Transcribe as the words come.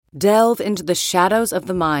Delve into the shadows of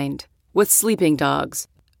the mind with Sleeping Dogs,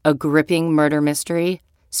 a gripping murder mystery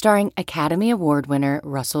starring Academy Award winner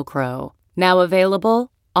Russell Crowe. Now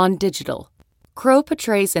available on digital. Crowe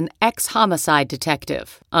portrays an ex-homicide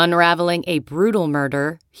detective unraveling a brutal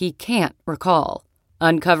murder he can't recall.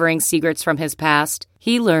 Uncovering secrets from his past,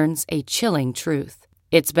 he learns a chilling truth.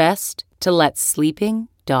 It's best to let sleeping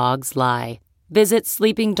dogs lie. Visit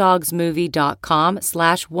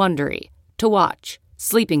sleepingdogsmovie.com/Wondery to watch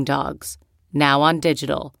Sleeping Dogs, now on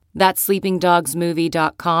digital. That's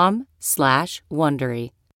sleepingdogsmovie.com/Wondery.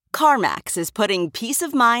 CarMax is putting peace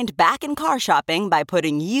of mind back in car shopping by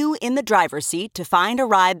putting you in the driver's seat to find a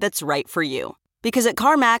ride that's right for you. Because at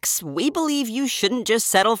CarMax, we believe you shouldn't just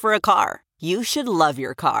settle for a car. You should love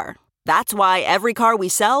your car. That's why every car we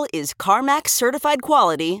sell is CarMax certified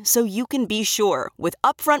quality, so you can be sure with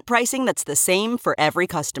upfront pricing that's the same for every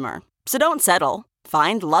customer. So don't settle.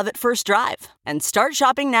 Find love at first drive and start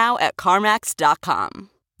shopping now at CarMax.com.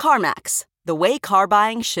 CarMax, the way car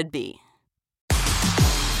buying should be.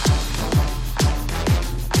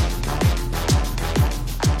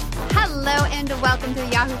 Hello and welcome to the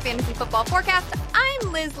Yahoo Fantasy Football Forecast.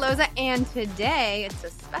 I'm Liz Loza, and today it's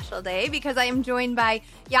a special day because I am joined by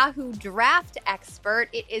Yahoo draft expert.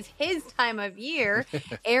 It is his time of year,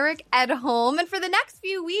 Eric Edholm. And for the next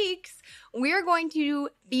few weeks, we're going to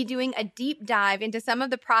be doing a deep dive into some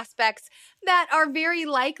of the prospects that are very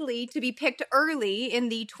likely to be picked early in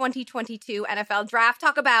the 2022 NFL Draft.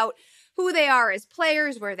 Talk about who they are as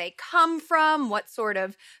players, where they come from, what sort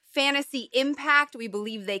of fantasy impact we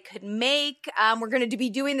believe they could make. We're going to be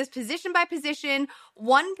doing this position by position,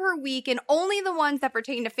 one per week, and only the ones that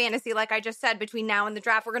pertain to fantasy, like I just said, between now and the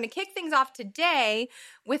draft. We're going to kick things off today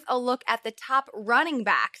with a look at the top running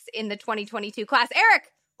backs in the 2022 class.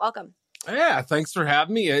 Eric, welcome. Yeah, thanks for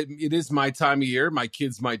having me. It is my time of year. My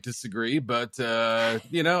kids might disagree, but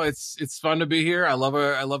it's fun to be here. I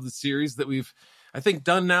love the series that we've, I think,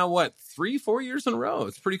 done now, 3-4 years in a row.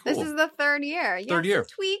 It's pretty cool. This is the third year. Third year. Some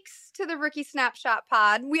tweaks to the Rookie Snapshot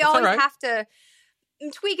pod. We That's always all right. have to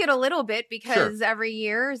tweak it a little bit because every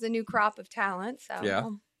year is a new crop of talent. So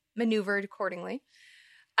we'll maneuver accordingly.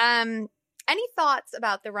 Any thoughts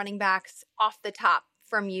about the running backs off the top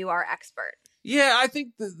from you, our expert? Yeah, I think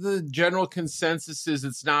the general consensus is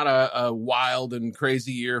it's not a wild and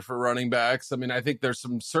crazy year for running backs. I mean, I think there's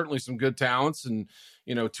certainly some good talents, and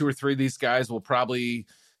 2 or 3 of these guys will probably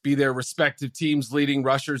be their respective teams' leading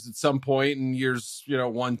rushers at some point in years,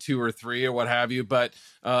 1, 2, or 3, or what have you. But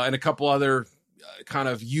and a couple other kind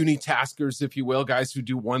of unitaskers, if you will, guys who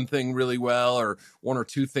do one thing really well or 1 or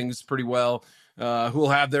 2 things pretty well, who will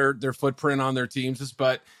have their footprint on their teams.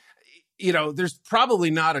 But there's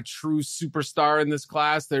probably not a true superstar in this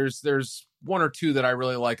class. There's 1 or 2 that I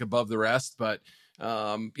really like above the rest, but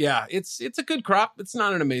it's a good crop. It's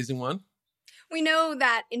not an amazing one. We know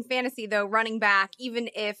that in fantasy, though, running back, even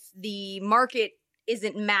if the market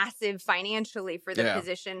isn't massive financially for the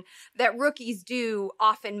position, that rookies do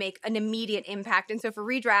often make an immediate impact. And so for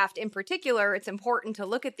redraft in particular, it's important to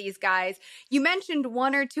look at these guys. You mentioned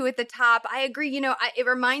 1 or 2 at the top. I agree. It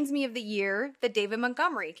reminds me of the year that David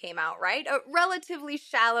Montgomery came out, right? A relatively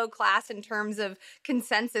shallow class in terms of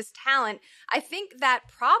consensus talent. I think that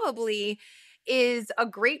probably is a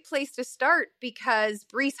great place to start because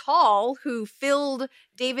Breece Hall, who filled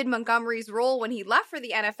David Montgomery's role when he left for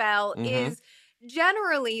the NFL, is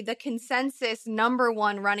generally the consensus number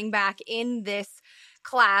 1 running back in this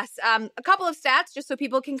class. A couple of stats just so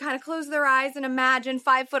people can kind of close their eyes and imagine.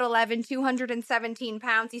 5'11", 217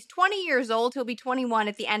 pounds. He's 20 years old. He'll be 21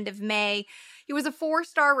 at the end of May. He was a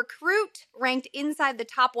 4-star recruit, ranked inside the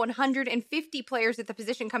top 150 players at the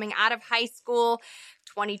position coming out of high school,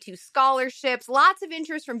 22 scholarships, lots of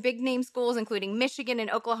interest from big-name schools, including Michigan and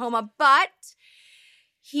Oklahoma, but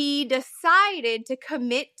he decided to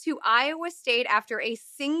commit to Iowa State after a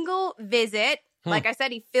single visit. Like I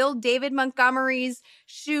said, he filled David Montgomery's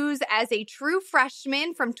shoes as a true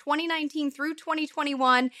freshman from 2019 through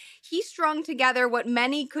 2021. He strung together what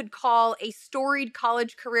many could call a storied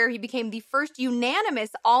college career. He became the first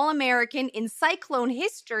unanimous All-American in Cyclone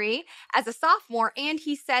history as a sophomore, and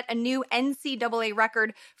he set a new NCAA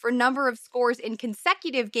record for number of scores in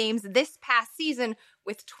consecutive games this past season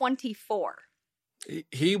with 24.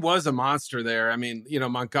 He was a monster there. I mean,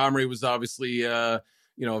 Montgomery was obviously a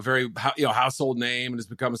very household name and has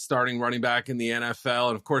become a starting running back in the NFL.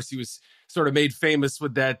 And of course, he was sort of made famous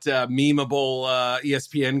with that memeable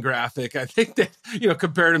ESPN graphic. I think that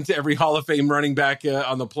compared him to every Hall of Fame running back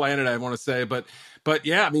on the planet, I want to say. But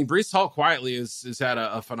yeah, I mean, Breece Hall quietly has had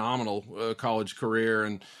a phenomenal college career,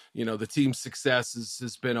 and the team's success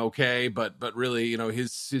has been okay, but really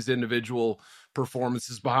his individual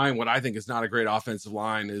performances behind what I think is not a great offensive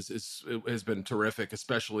line has been terrific,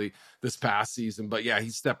 especially this past season. But yeah, he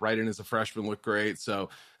stepped right in as a freshman, looked great. So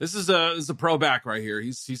this is a pro back right here.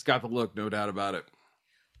 He's got the look, no doubt about it.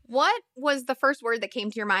 What was the first word that came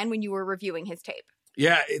to your mind when you were reviewing his tape?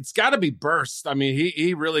 Yeah, it's got to be burst. I mean,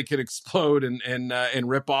 he really could explode and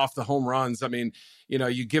rip off the home runs. I mean,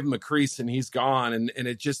 you give him a crease and he's gone, and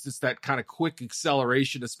it's that kind of quick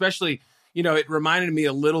acceleration, especially. It reminded me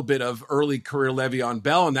a little bit of early career Le'Veon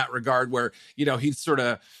Bell in that regard, where, he'd sort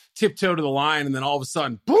of tiptoe to the line and then all of a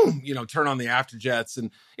sudden, boom, turn on the afterjets.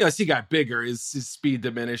 And, as he got bigger, his speed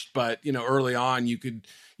diminished. But, early on, you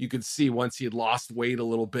could see once he had lost weight a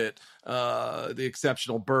little bit, the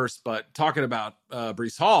exceptional burst. But talking about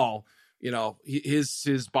Breece Hall,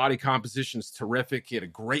 his body composition is terrific. He had a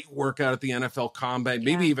great workout at the NFL Combine,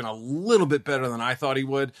 maybe even a little bit better than I thought he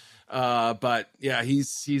would. But yeah,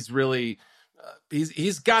 he's really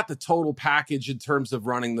he's got the total package in terms of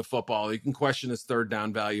running the football. You can question his third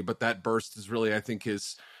down value, but that burst is really, I think,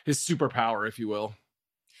 his superpower, if you will.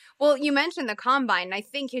 Well, you mentioned the Combine, and I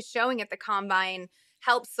think his showing at the Combine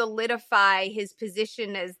helped solidify his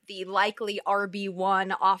position as the likely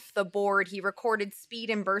RB1 off the board. He recorded speed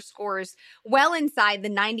and burst scores well inside the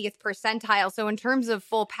 90th percentile. So in terms of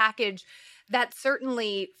full package, that's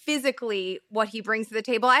certainly physically what he brings to the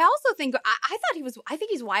table. I also think, I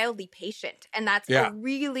think he's wildly patient, and that's a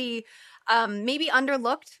really maybe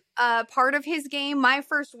underlooked part of his game. My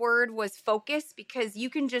first word was focus, because you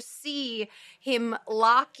can just see him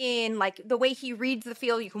lock in, like the way he reads the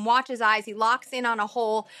field. You can watch his eyes. He locks in on a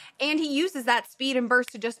hole, and he uses that speed and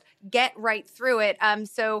burst to just get right through it.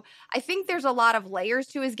 So I think there's a lot of layers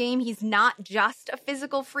to his game. He's not just a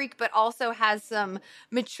physical freak, but also has some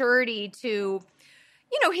maturity to,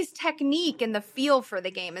 his technique and the feel for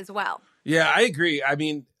the game as well. Yeah, I agree. I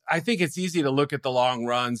mean, I think it's easy to look at the long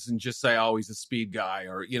runs and just say, oh, he's a speed guy,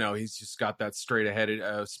 or, he's just got that straight ahead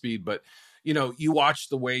speed. But, you watch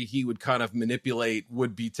the way he would kind of manipulate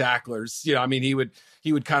would-be tacklers. I mean, he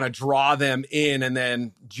would kind of draw them in and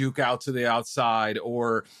then juke out to the outside,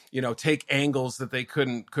 or, take angles that they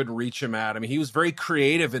couldn't reach him at. I mean, he was very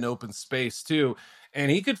creative in open space too. And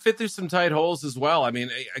he could fit through some tight holes as well. I mean,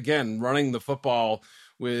 again, running the football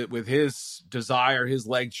with his desire, his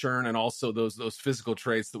leg churn, and also those physical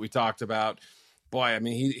traits that we talked about. Boy, I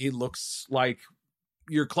mean, he looks like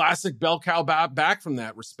your classic bell cow back from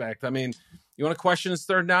that respect. I mean, you want to question his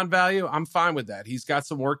third down value? I'm fine with that. He's got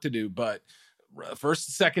some work to do, but first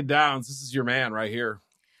and second downs, this is your man right here.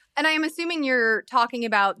 And I am assuming you're talking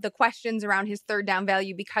about the questions around his third down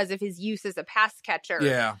value because of his use as a pass catcher.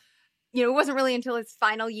 Yeah. It wasn't really until his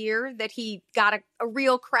final year that he got a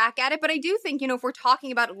real crack at it. But I do think, if we're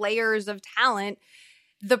talking about layers of talent,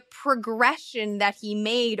 the progression that he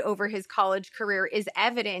made over his college career is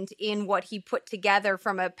evident in what he put together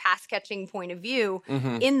from a pass catching point of view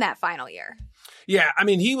in that final year. Yeah, I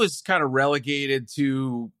mean, he was kind of relegated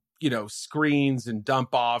to, screens and dump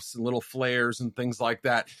offs and little flares and things like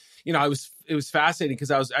that. It was fascinating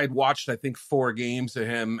because I'd watched, I think, 4 games of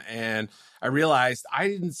him, and I realized I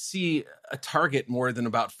didn't see a target more than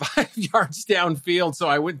about 5 yards downfield. So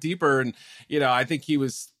I went deeper, and, I think he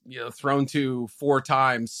was, thrown to 4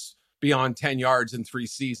 times beyond 10 yards in 3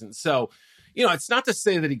 seasons. So, it's not to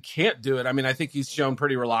say that he can't do it. I mean, I think he's shown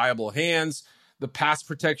pretty reliable hands. The pass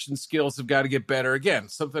protection skills have got to get better. Again,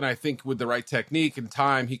 something I think with the right technique and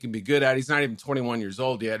time he can be good at. He's not even 21 years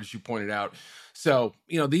old yet, as you pointed out. So,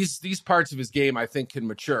 these parts of his game, I think, can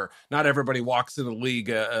mature. Not everybody walks in the league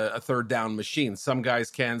a third down machine. Some guys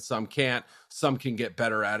can, some can't. Some can get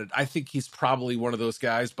better at it. I think he's probably one of those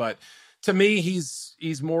guys. But to me,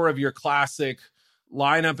 he's more of your classic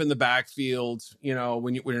line up in the backfield.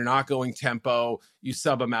 When you're not going tempo, you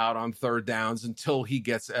sub him out on third downs until he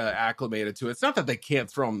gets acclimated to it. It's not that they can't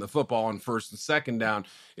throw him the football on first and second down.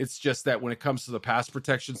 It's just that when it comes to the pass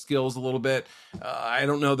protection skills a little bit, I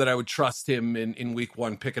don't know that I would trust him in week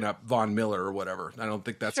 1 picking up Von Miller or whatever. I don't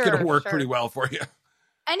think that's going to work pretty well for you.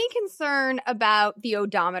 Any concern about the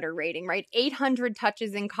odometer rating, right? 800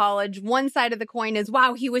 touches in college. One side of the coin is,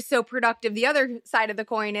 wow, he was so productive. The other side of the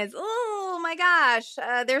coin is, oh my gosh,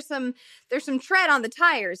 there's some tread on the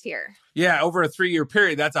tires here. Yeah, over a 3-year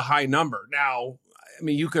period, that's a high number. Now, I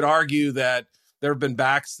mean, you could argue that there have been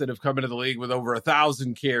backs that have come into the league with over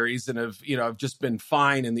 1,000 carries and have just been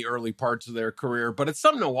fine in the early parts of their career. But it's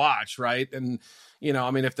something to watch, right? And,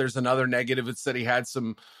 I mean, if there's another negative, it's that he had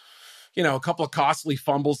some, a couple of costly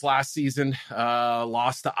fumbles last season,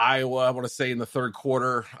 lost to Iowa, I want to say in the third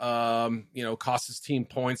quarter, cost his team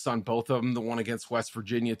points on both of them. The one against West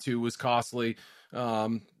Virginia too was costly.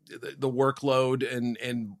 the workload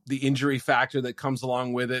and the injury factor that comes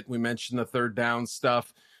along with it. We mentioned the third down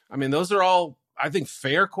stuff. I mean, those are all, I think,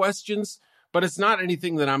 fair questions, but it's not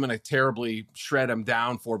anything that I'm going to terribly shred him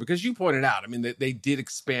down for, because you pointed out, I mean, they did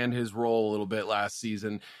expand his role a little bit last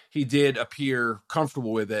season. He did appear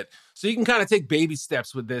comfortable with it. So you can kind of take baby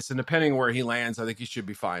steps with this, and depending where he lands, I think he should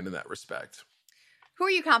be fine in that respect. Who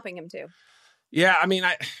are you comping him to? Yeah, I mean,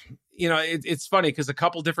 it's funny because a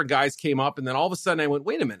couple different guys came up, and then all of a sudden I went,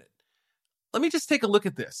 wait a minute, let me just take a look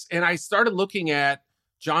at this. And I started looking at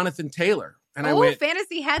Jonathan Taylor. And I went,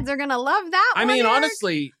 fantasy heads are going to love that one, Eric.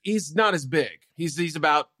 Honestly, he's not as big. He's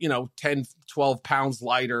about, 10, 12 pounds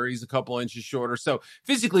lighter. He's a couple inches shorter. So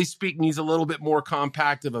physically speaking, he's a little bit more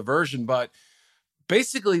compact of a version, but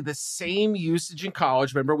basically the same usage in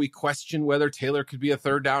college. Remember, we questioned whether Taylor could be a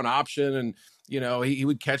third down option, and, he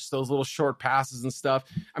would catch those little short passes and stuff.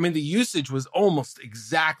 I mean, the usage was almost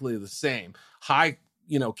exactly the same. High,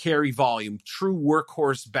 carry volume, true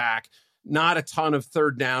workhorse back. Not a ton of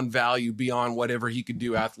third down value beyond whatever he could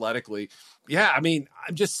do athletically. Yeah, I mean,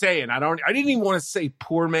 I'm just saying, I didn't even want to say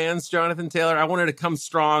poor man's Jonathan Taylor. I wanted to come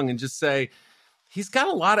strong and just say he's got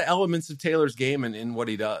a lot of elements of Taylor's game in what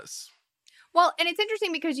he does. Well, and it's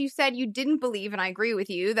interesting because you said you didn't believe, and I agree with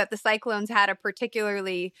you, that the Cyclones had a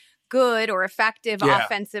particularly good or effective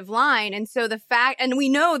offensive line. And so the fact, and we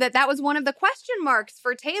know that was one of the question marks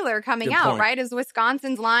for Taylor coming out, right? Is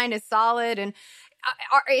Wisconsin's line is solid, and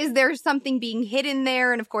is there something being hidden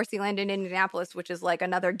there? And of course, he landed in Indianapolis, which is like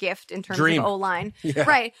another gift in terms of O-line. Yeah.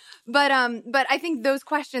 Right. But I think those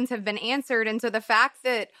questions have been answered. And so the fact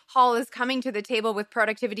that Hall is coming to the table with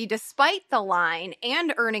productivity despite the line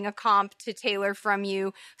and earning a comp to Taylor from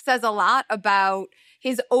you says a lot about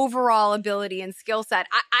his overall ability and skill set.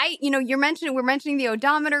 We're mentioning the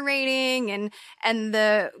odometer rating and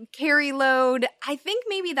the carry load. I think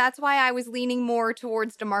maybe that's why I was leaning more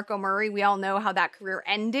towards DeMarco Murray. We all know how that career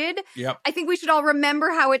ended. Yep. I think we should all remember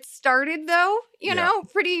how it started, though,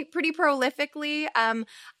 pretty prolifically.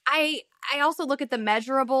 I also look at the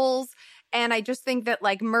measurables, and I just think that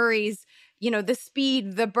like Murray's, the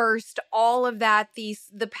speed, the burst, all of that,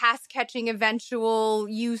 the pass catching eventual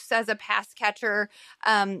use as a pass catcher,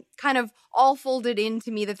 kind of all folded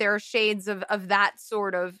into me that there are shades of that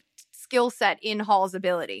sort of skill set in Hall's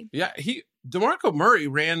ability. Yeah, DeMarco Murray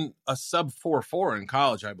ran a sub 4.4 in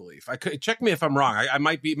college, I believe. Check me if I'm wrong. I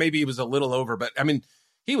might be, maybe he was a little over, but I mean,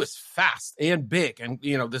 he was fast and big, and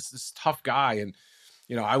this tough guy. And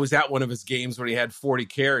I was at one of his games when he had 40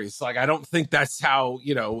 carries. Like, I don't think that's how,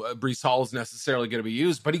 Breece Hall is necessarily going to be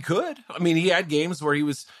used, but he could. I mean, he had games where he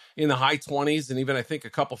was in the high 20s and even, I think, a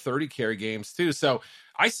couple 30 carry games too. So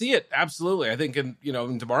I see it. Absolutely. I think,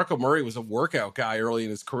 DeMarco Murray was a workout guy early in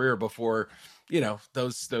his career before,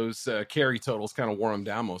 those carry totals kind of wore him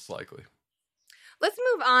down most likely. Let's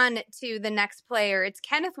move on to the next player. It's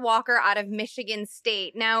Kenneth Walker out of Michigan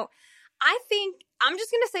State. Now, I think I'm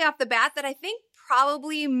just going to say off the bat that I think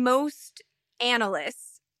probably most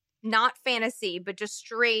analysts, not fantasy, but just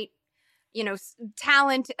straight,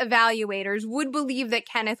 talent evaluators would believe that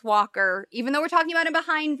Kenneth Walker, even though we're talking about him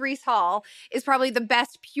behind Breece Hall, is probably the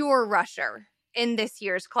best pure rusher in this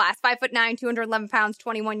year's class. 5'9", 211 pounds,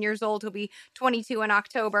 21 years old. He'll be 22 in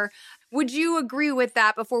October. Would you agree with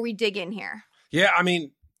that before we dig in here? Yeah, I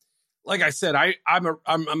mean, like I said,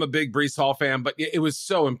 I'm a big Breece Hall fan, but it was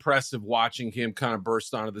so impressive watching him kind of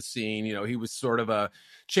burst onto the scene. He was sort of a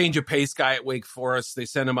change of pace guy at Wake Forest. They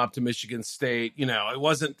sent him up to Michigan State. It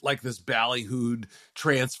wasn't like this ballyhooed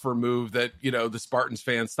transfer move that, the Spartans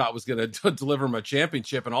fans thought was going to deliver him a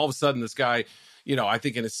championship. And all of a sudden this guy, I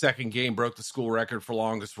think in his second game broke the school record for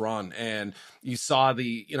longest run. And you saw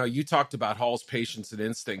you talked about Hall's patience and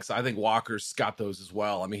instincts. I think Walker's got those as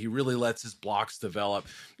well. I mean, he really lets his blocks develop.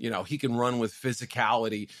 He can run with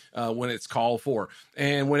physicality when it's called for.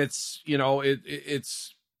 And when it's,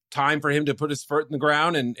 it's time for him to put his foot in the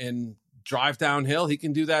ground and drive downhill, he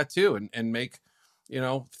can do that too and make,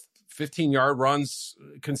 15-yard runs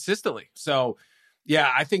consistently. So, yeah,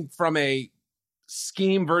 I think from a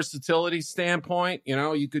scheme versatility standpoint,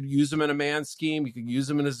 you could use him in a man scheme. You could use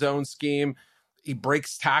him in a zone scheme. He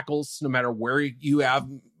breaks tackles no matter where you have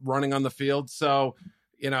running on the field. So,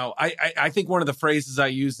 I think one of the phrases I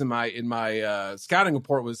used in my scouting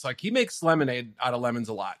report was like, he makes lemonade out of lemons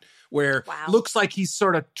a lot, where looks like he's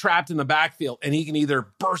sort of trapped in the backfield and he can either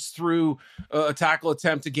burst through a tackle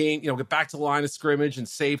attempt to gain, get back to the line of scrimmage and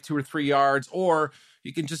save 2 or 3 yards, or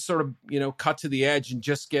you can just sort of, cut to the edge and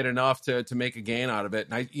just get enough to make a gain out of it.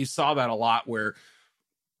 And you saw that a lot where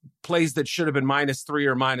plays that should have been -3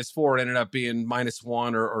 or -4 ended up being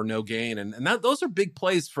 -1 or no gain. And those are big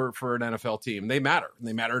plays for an NFL team. They matter. And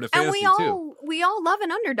they matter to fantasy too. We all love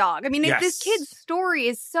an underdog. I mean, Yes. this kid's story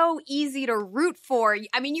is so easy to root for.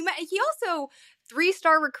 I mean, he also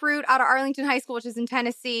 3-star recruit out of Arlington High School, which is in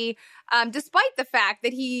Tennessee, despite the fact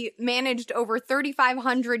that he managed over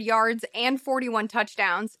 3,500 yards and 41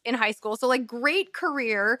 touchdowns in high school. So, like, great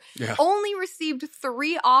career. Yeah. Only received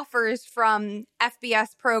 3 offers from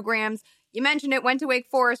FBS programs. You mentioned it, went to Wake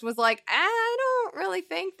Forest, was like, I don't really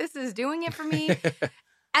think this is doing it for me.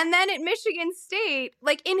 And then at Michigan State,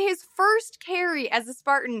 like in his first carry as a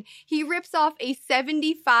Spartan, he rips off a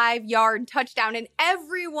 75-yard touchdown, and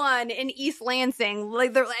everyone in East Lansing,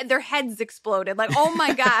 like their heads exploded. Like, oh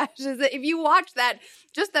my gosh! If you watch that,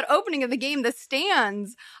 just that opening of the game, the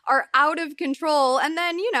stands are out of control. And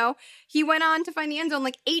then, he went on to find the end zone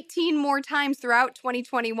like 18 more times throughout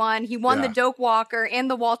 2021. He won the Doak Walker and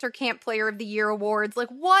the Walter Camp Player of the Year awards. Like,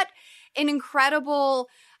 what an incredible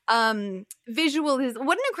visual is,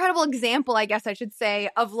 what an incredible example, I guess I should say,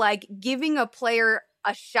 of like giving a player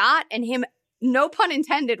a shot and him, no pun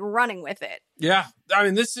intended, running with it. Yeah. I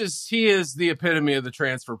mean, he is the epitome of the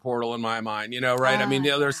transfer portal in my mind, right? I mean,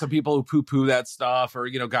 there's some people who poo-poo that stuff, or,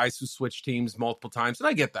 guys who switch teams multiple times. And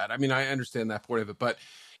I get that. I mean, I understand that point of it, but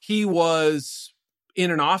he was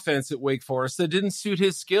in an offense at Wake Forest that didn't suit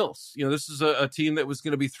his skills. This is a team that was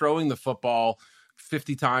going to be throwing the football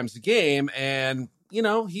 50 times a game, and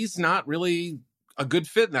he's not really a good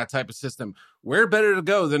fit in that type of system. Where better to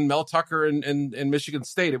go than Mel Tucker and Michigan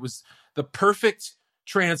State? It was the perfect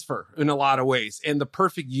transfer in a lot of ways, and the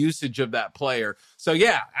perfect usage of that player. So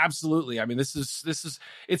yeah, absolutely. I mean, this is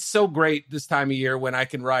it's so great this time of year when I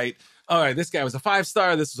can write, all right, this guy was a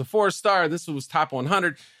 5-star, this was a 4-star, this was top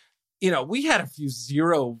 100. We had a few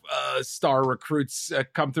 0-star recruits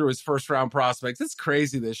come through as first-round prospects. It's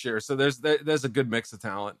crazy this year. So there's a good mix of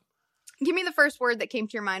talent. Give me the first word that came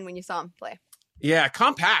to your mind when you saw him play. Yeah,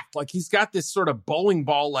 compact. Like, he's got this sort of bowling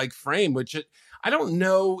ball-like frame, which I don't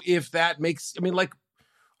know if that makes... I mean, like,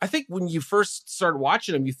 I think when you first start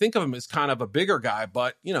watching him, you think of him as kind of a bigger guy,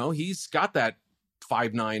 but, he's got that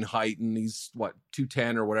 5'9" height, and he's,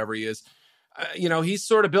 210 or whatever he is. He's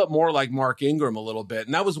sort of built more like Mark Ingram a little bit.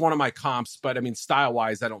 And that was one of my comps. But I mean,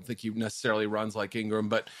 style-wise, I don't think he necessarily runs like Ingram.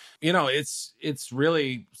 But, it's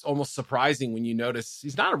really almost surprising when you notice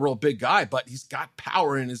he's not a real big guy, but he's got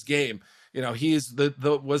power in his game. He is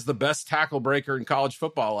was the best tackle breaker in college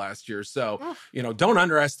football last year. So, don't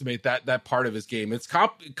underestimate that part of his game. It's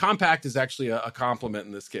compact is actually a compliment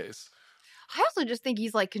in this case. I also just think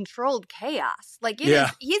he's like controlled chaos. Like,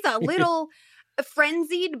 he's a little...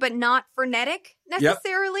 frenzied, but not frenetic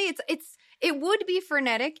necessarily. Yep. It would be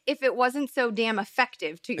frenetic if it wasn't so damn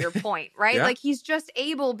effective, to your point, right? Yeah. Like, he's just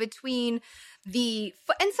able between and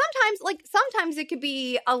sometimes it could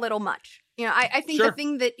be a little much. I think the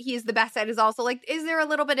thing that he is the best at is also like, is there a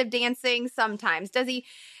little bit of dancing sometimes? Does he,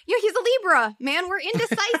 he's a Libra, man. We're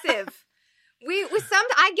indecisive.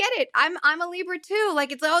 I get it. I'm a Libra too.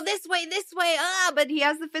 Like, it's this way, but he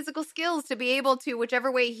has the physical skills to be able to,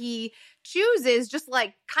 whichever way he chooses, just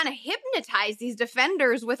like kind of hypnotize these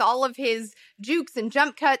defenders with all of his jukes and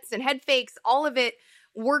jump cuts and head fakes. All of it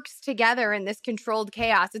works together in this controlled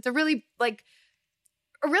chaos. It's a really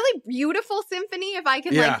beautiful symphony, if I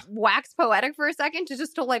can like wax poetic for a second,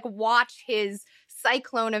 to watch his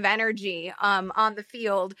cyclone of energy on the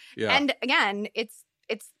field. Yeah. And again, it's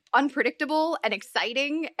unpredictable and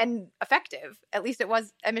exciting and effective. At least it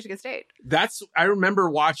was at Michigan State. I remember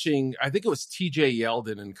watching, I think it was TJ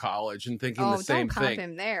Yeldon in college, and thinking the same thing. Don't comp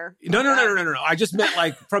him there. No. I just meant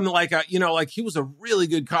he was a really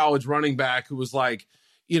good college running back who was like,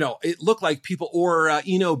 it looked like people, or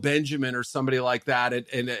Eno Benjamin or somebody like that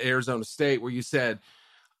at Arizona State, where you said,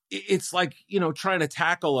 it's like, trying to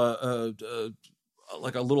tackle a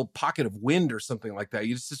little pocket of wind or something like that.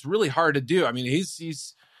 It's just really hard to do. I mean,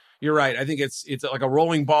 he's you're right. I think it's like a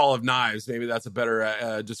rolling ball of knives. Maybe that's a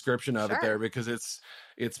better description of it there, because it's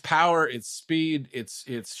power, it's speed,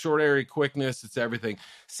 it's short area quickness, it's everything.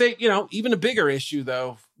 Even a bigger issue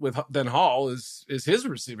though than Hall is his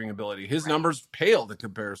receiving ability. His numbers paled in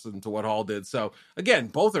comparison to what Hall did. So again,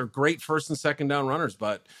 both are great first and second down runners,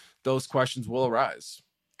 but those questions will arise.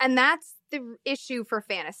 And that's the issue for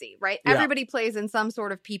fantasy, right? Yeah. Everybody plays in some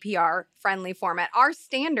sort of PPR friendly format. Our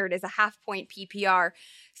standard is a half-point PPR.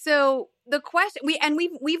 So the question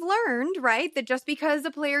we've learned, right, that just because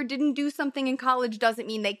a player didn't do something in college doesn't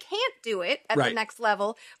mean they can't do it at the next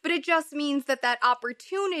level, but it just means that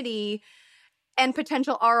opportunity and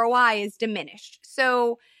potential ROI is diminished.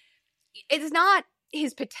 So it's not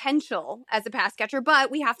his potential as a pass catcher, but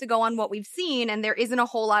we have to go on what we've seen, and there isn't a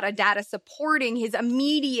whole lot of data supporting his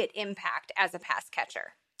immediate impact as a pass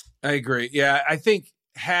catcher. I agree. Yeah, I think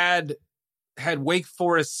had Wake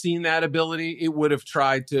Forest seen that ability, it would have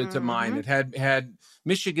tried to mine it. Had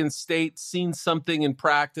Michigan State seen something in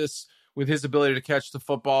practice with his ability to catch the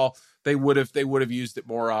football, they would have used it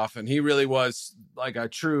more often. He really was like a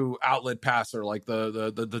true outlet passer, like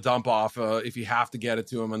the dump off if you have to get it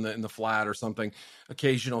to him in the flat or something,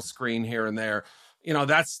 occasional screen here and there. You know,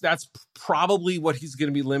 that's probably what he's going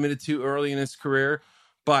to be limited to early in his career.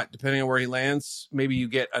 But depending on where he lands, maybe you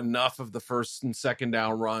get enough of the first and second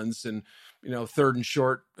down runs and, third and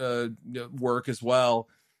short work as well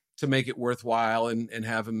to make it worthwhile and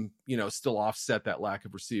have him, still offset that lack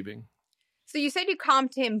of receiving. So you said you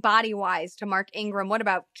comped him body-wise to Mark Ingram. What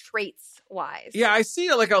about traits-wise? Yeah, I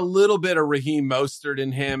see like a little bit of Raheem Mostert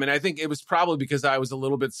in him. And I think it was probably because I was a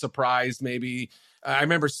little bit surprised maybe. I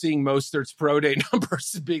remember seeing Mostert's pro day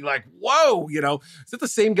numbers and being like, whoa, is that the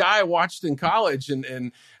same guy I watched in college?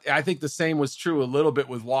 And I think the same was true a little bit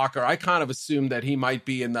with Walker. I kind of assumed that he might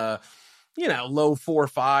be in the, low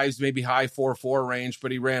 4.5s, maybe high 4.4 range,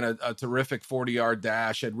 but he ran a terrific 40-yard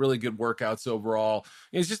dash, had really good workouts overall.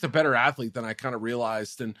 He's just a better athlete than I kind of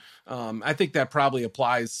realized. And I think that probably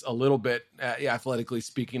applies a little bit, athletically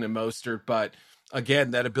speaking, to Mostert. But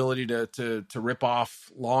again, that ability to rip off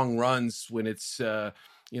long runs when it's,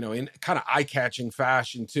 in kind of eye-catching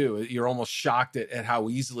fashion too. You're almost shocked at how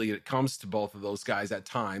easily it comes to both of those guys at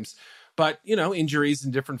times. But, injuries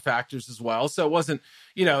and different factors as well. So it wasn't,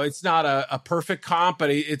 it's not a perfect comp,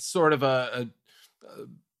 but it's sort of a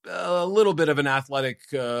little bit of an athletic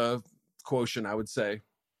quotient, I would say.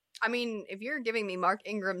 I mean, if you're giving me Mark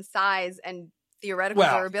Ingram's size and theoretical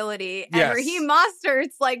durability, and yes, Raheem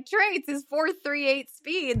Mostert's traits, his 4.38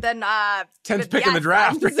 speed, then 10th pick in the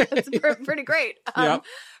draft. It's pretty great. Yep.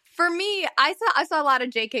 For me, I saw a lot of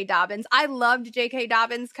J.K. Dobbins. I loved J.K.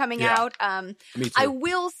 Dobbins coming out. Me too. I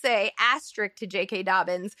will say, asterisk to J.K.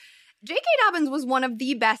 Dobbins. J.K. Dobbins was one of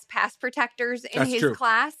the best pass protectors in his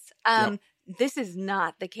class. This is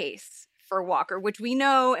not the case for Walker, which we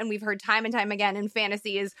know and we've heard time and time again in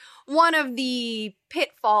fantasy is one of the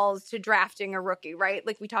pitfalls to drafting a rookie, right?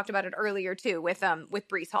 Like we talked about it earlier too with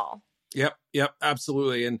Breece Hall. Yep,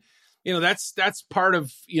 absolutely. And that's part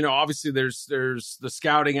of, obviously there's the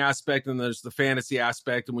scouting aspect and there's the fantasy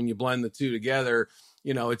aspect. And when you blend the two together,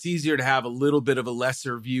 it's easier to have a little bit of a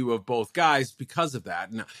lesser view of both guys because of that.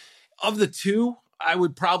 And of the two, I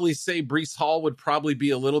would probably say Breece Hall would probably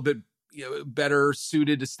be a little bit better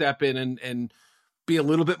suited to step in and be a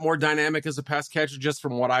little bit more dynamic as a pass catcher, just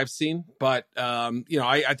from what I've seen. But,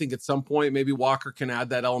 I think at some point, maybe Walker can add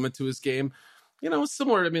that element to his game.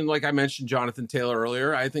 Similar. I mean, like I mentioned, Jonathan Taylor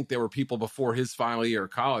earlier. I think there were people before his final year of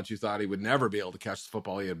college who thought he would never be able to catch the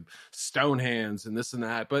football. He had stone hands and this and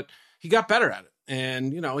that, but he got better at it.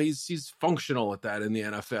 And, he's functional at that in the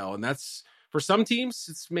NFL. And that's, for some teams,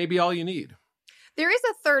 it's maybe all you need. There is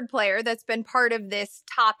a third player that's been part of this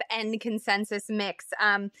top-end consensus mix.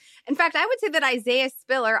 In fact, I would say that Isaiah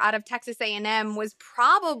Spiller out of Texas A&M was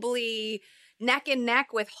probably neck and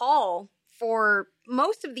neck with Hall for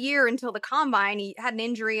most of the year until the combine. He had an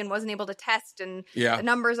injury and wasn't able to test, and the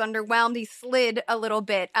numbers underwhelmed. He slid a little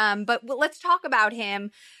bit. But let's talk about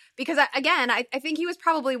him because, I think he was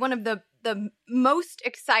probably one of the most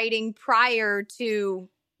exciting prior to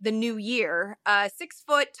the new year. 6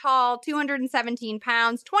 foot tall, 217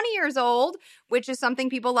 pounds, 20 years old, which is something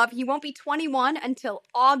people love. He won't be 21 until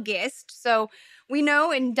August. So we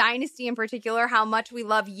know in Dynasty in particular how much we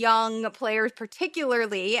love young players,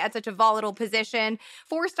 particularly at such a volatile position.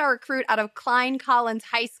 4-star recruit out of Klein Collins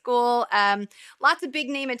High School. Lots of big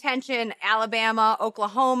name attention, Alabama,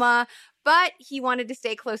 Oklahoma. But he wanted to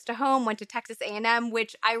stay close to home, went to Texas A&M,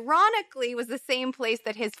 which ironically was the same place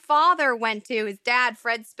that his father went to. His dad,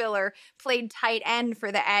 Fred Spiller, played tight end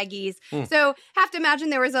for the Aggies. So have to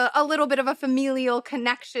imagine there was a little bit of a familial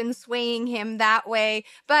connection swaying him that way.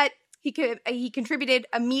 But he contributed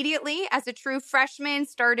immediately as a true freshman,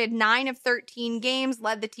 started 9 of 13 games,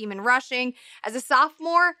 led the team in rushing. As a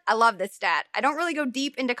sophomore, I love this stat. I don't really go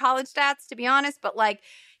deep into college stats, to be honest, but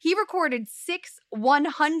he recorded 6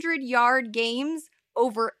 100-yard games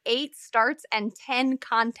over 8 starts and 10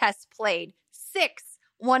 contests played. 6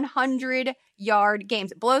 100-yard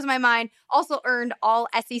games. It blows my mind. Also earned all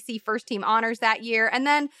SEC first-team honors that year. And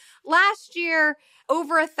then last year,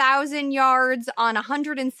 over 1,000 yards on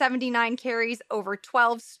 179 carries over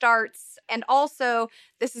 12 starts. And also,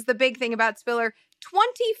 this is the big thing about Spiller,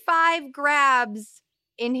 25 grabs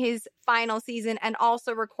in his final season, and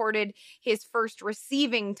also recorded his first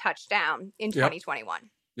receiving touchdown in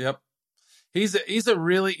 2021. Yep. He's a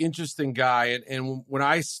really interesting guy. And when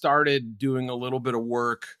I started doing a little bit of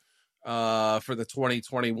work for the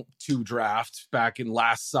 2022 draft back in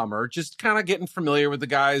last summer, just kind of getting familiar with the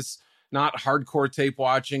guys, not hardcore tape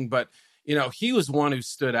watching, but, you know, he was one who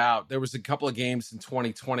stood out. There was a couple of games in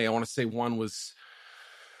 2020. I want to say one was,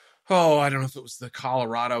 I don't know if it was the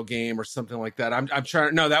Colorado game or something like that. I'm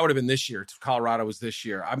trying. No, that would have been this year. Colorado was this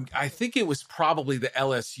year. I think it was probably the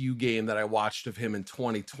LSU game that I watched of him in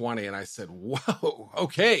 2020, and I said, "Whoa,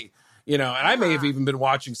 okay," you know. And I may have even been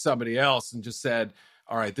watching somebody else and just said,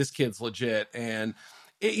 "All right, this kid's legit." And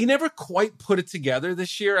he never quite put it together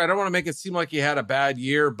this year. I don't want to make it seem like he had a bad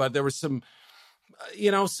year, but there was some,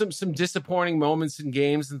 you know, some disappointing moments in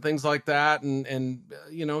games and things like that, and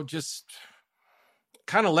you know, just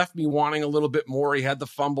kind of left me wanting a little bit more. He had the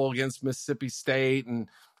fumble against Mississippi State, and,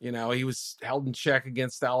 you know, he was held in check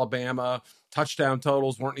against Alabama. Touchdown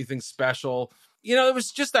totals weren't anything special. You know, it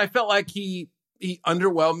was just, I felt like he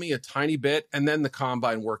underwhelmed me a tiny bit. And then the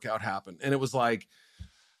combine workout happened. And it was like,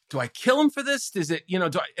 do I kill him for this? Is it, you know,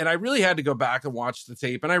 and I really had to go back and watch the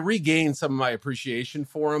tape, and I regained some of my appreciation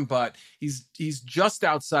for him, but he's just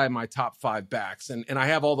outside my top 5 backs. And I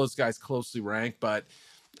have all those guys closely ranked, but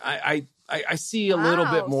I see a little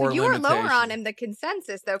bit more. So you were lower on him, the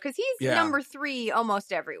consensus, though, because he's number 3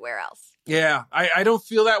 almost everywhere else. Yeah, I don't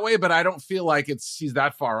feel that way, but I don't feel like he's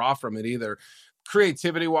that far off from it either.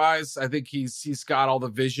 Creativity wise, I think he's got all the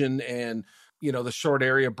vision and, you know, the short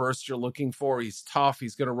area bursts you're looking for. He's tough.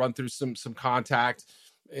 He's going to run through some contact.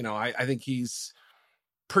 You know, I think he's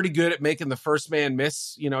pretty good at making the first man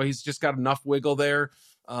miss. You know, he's just got enough wiggle there,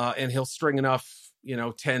 and he'll string enough, you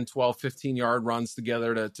know, 10, 12, 15-yard runs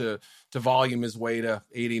together to volume his way to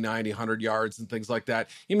 80, 90, 100 yards and things like that.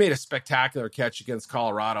 He made a spectacular catch against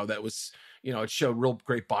Colorado that was, you know, it showed real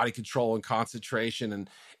great body control and concentration. And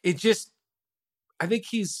it just, I think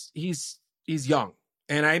he's young.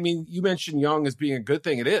 And I mean, you mentioned young as being a good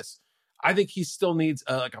thing. It is. I think he still needs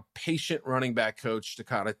a patient running back coach to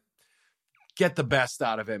kind of get the best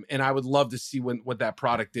out of him. And I would love to see what that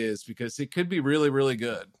product is, because it could be really, really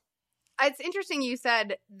good. It's interesting you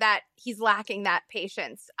said that he's lacking that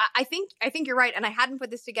patience. I think you're right, and I hadn't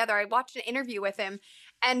put this together. I watched an interview with him,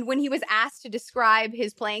 and when he was asked to describe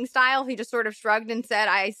his playing style, he just sort of shrugged and said,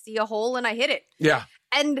 "I see a hole and I hit it." Yeah.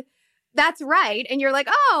 And that's right. And you're like,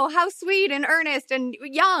 oh, how sweet and earnest and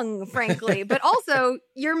young, frankly. But also,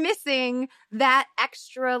 you're missing that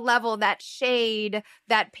extra level, that shade,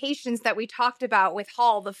 that patience that we talked about with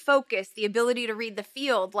Hall, the focus, the ability to read the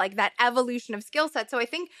field, like that evolution of skill set. So I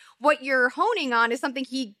think what you're honing on is something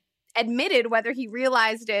he admitted, whether he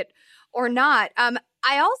realized it or not.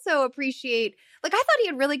 I also appreciate, like, I thought he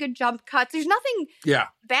had really good jump cuts. There's nothing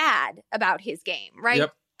bad about his game, right?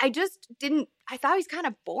 Yep. I thought he's kind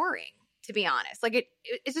of boring, to be honest. Like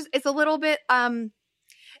it's a little bit,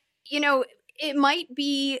 you know, it might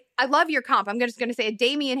be, I love your comp. I'm just going to say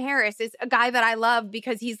Damian Harris is a guy that I love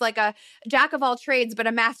because he's like a jack of all trades, but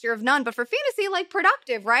a master of none. But for fantasy, like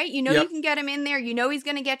productive, right? You know, you can get him in there. You know, he's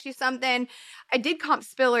going to get you something. I did comp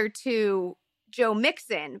Spiller to Joe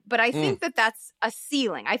Mixon, but I think that that's a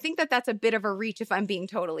ceiling. I think that that's a bit of a reach, if I'm being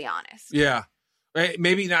totally honest. Yeah.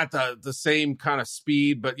 Maybe not the same kind of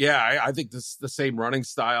speed, but yeah, I think the same running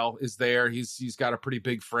style is there. He's got a pretty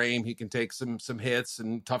big frame. He can take some hits,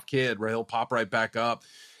 and tough kid, right? He'll pop right back up.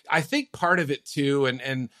 I think part of it too,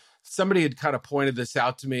 and somebody had kind of pointed this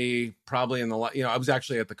out to me probably I was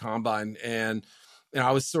actually at the combine, and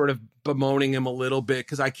I was sort of bemoaning him a little bit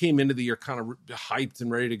because I came into the year kind of hyped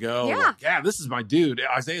and ready to go. Yeah, like, this is my dude,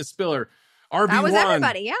 Isaiah Spiller. RB1. That was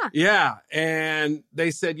everybody, yeah. Yeah. And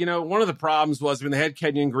they said, you know, one of the problems was, they had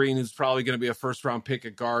Kenyon Green, who's probably going to be a first-round pick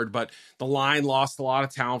at guard, but the line lost a lot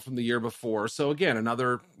of talent from the year before. So, again,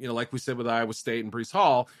 another, you know, like we said with Iowa State and Breece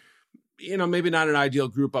Hall, you know, maybe not an ideal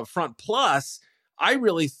group up front. Plus, I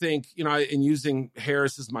really think, you know, in using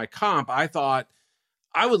Harris as my comp, I thought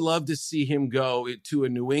I would love to see him go to a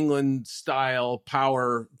New England-style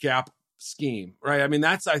power gap scheme, right? I mean,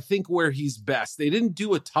 that's, I think, where he's best. They didn't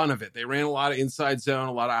do a ton of it. They ran a lot of inside zone,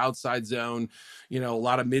 a lot of outside zone, you know, a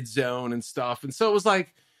lot of mid zone and stuff. And so it was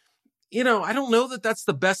like, you know, I don't know that that's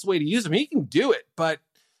the best way to use him. He can do it, but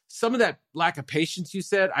some of that lack of patience you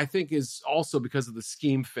said, I think is also because of the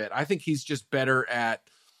scheme fit. I think he's just better at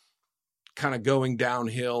kind of going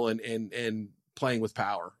downhill and playing with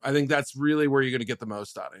power. I think that's really where you're going to get the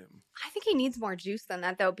most out of him. I think he needs more juice than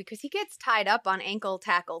that, though, because he gets tied up on ankle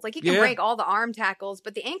tackles. Like, he can break all the arm tackles,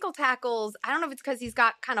 but the ankle tackles, I don't know if it's because he's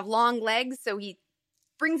got kind of long legs, so he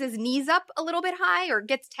brings his knees up a little bit high or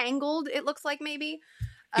gets tangled, it looks like maybe.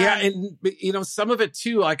 Yeah, and, you know, some of it,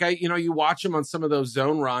 too, like, you watch him on some of those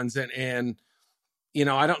zone runs, and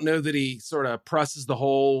I don't know that he sort of presses the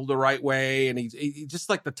hole the right way. And he just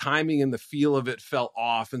like the timing and the feel of it fell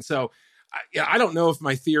off. And so I don't know if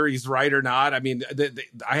my theory is right or not. I mean,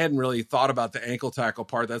 I hadn't really thought about the ankle tackle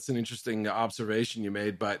part. That's an interesting observation you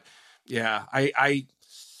made. But yeah,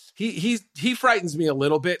 he frightens me a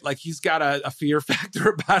little bit. Like he's got a fear factor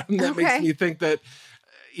about him that makes me think that,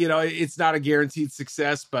 it's not a guaranteed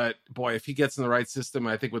success. But boy, if he gets in the right system,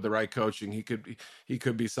 I think with the right coaching, he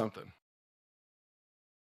could be something.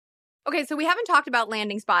 Okay, so we haven't talked about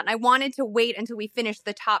landing spot, and I wanted to wait until we finish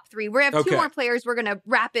the top three. We have two more players we're going to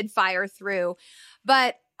rapid fire through,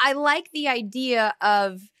 but I like the idea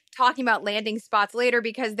of talking about landing spots later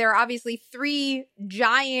because there are obviously three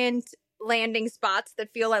giant landing spots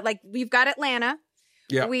that feel like we've got Atlanta,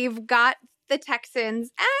 we've got the Texans,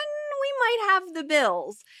 and we might have the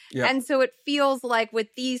Bills. And so it feels like with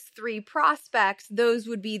these three prospects, those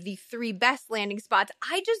would be the three best landing spots.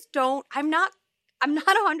 I'm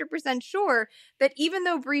not 100% sure that even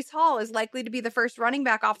though Breece Hall is likely to be the first running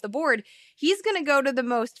back off the board, he's going to go to the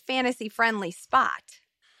most fantasy-friendly spot.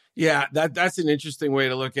 Yeah, that's an interesting way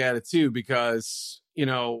to look at it, too, because,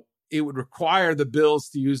 it would require the Bills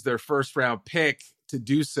to use their first-round pick to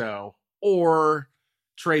do so, or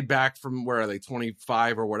trade back from, where are they,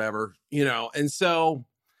 25 or whatever, And so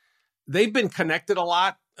they've been connected a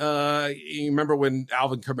lot. You remember when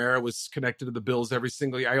Alvin Kamara was connected to the Bills every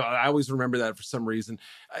single year? I always remember that for some reason.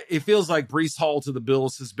 It feels like Breece Hall to the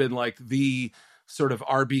Bills has been like the sort of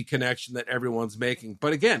RB connection that everyone's making.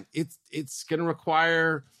 But again, it's going to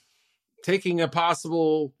require taking a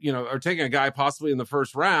possible, or taking a guy possibly in the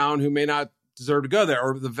first round who may not deserve to go there,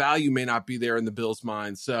 or the value may not be there in the Bills'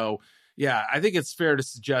 mind. So yeah, I think it's fair to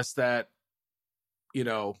suggest that,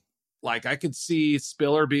 like I could see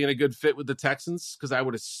Spiller being a good fit with the Texans because I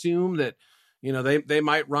would assume that, they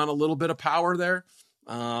might run a little bit of power there.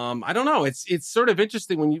 I don't know. It's sort of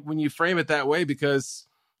interesting when you frame it that way because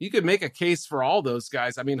you could make a case for all those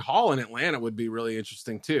guys. I mean, Hall in Atlanta would be really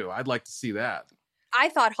interesting too. I'd like to see that. I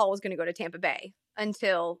thought Hall was going to go to Tampa Bay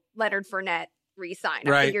until Leonard Fournette re-signed.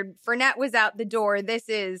 Right. I figured Fournette was out the door. This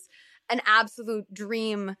is an absolute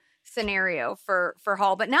dream scenario for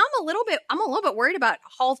Hall. But now I'm a little bit worried about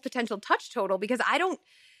Hall's potential touch total because I don't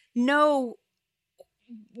know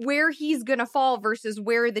where he's going to fall versus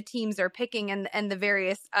where the teams are picking and the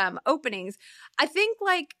various openings. I think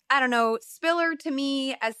Spiller to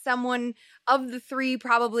me as someone of the three,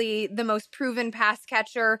 probably the most proven pass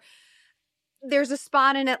catcher. There's a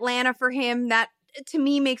spot in Atlanta for him that to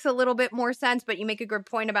me makes a little bit more sense, but you make a good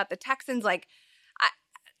point about the Texans.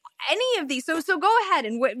 Any of these. So go ahead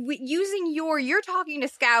and using you're talking to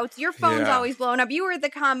scouts, your phone's always blowing up. You were at the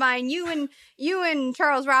combine. You and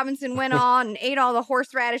Charles Robinson went on and ate all the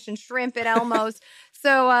horseradish and shrimp at Elmo's.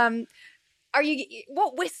 So,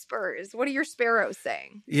 what whispers? What are your sparrows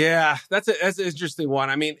saying? Yeah, that's an interesting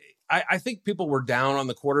one. I mean, I think people were down on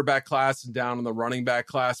the quarterback class and down on the running back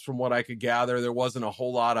class from what I could gather. There wasn't a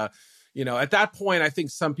whole lot of, at that point, I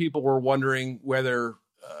think some people were wondering whether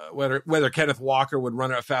Kenneth Walker would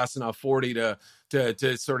run a fast enough 40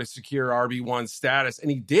 to sort of secure RB1 status. And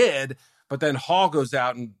he did, but then Hall goes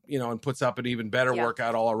out and, and puts up an even better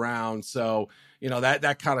workout all around. So,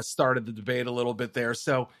 that kind of started the debate a little bit there.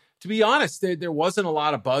 So to be honest, there wasn't a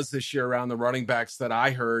lot of buzz this year around the running backs that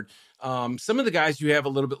I heard. Some of the guys you have a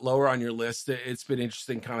little bit lower on your list, it's been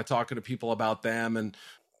interesting kind of talking to people about them. And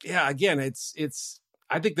yeah, again,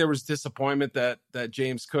 I think there was disappointment that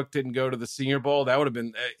James Cook didn't go to the Senior Bowl. That would have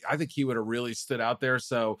been, I think he would have really stood out there.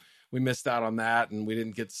 So we missed out on that, and we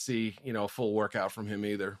didn't get to see, a full workout from him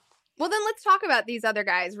either. Well, then let's talk about these other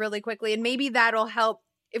guys really quickly, and maybe that'll help.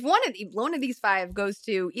 If one of these five goes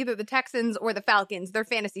to either the Texans or the Falcons, their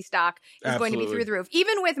fantasy stock is going to be through the roof.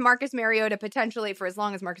 Even with Marcus Mariota potentially, for as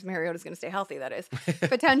long as Marcus Mariota is going to stay healthy, that is,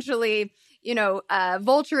 potentially,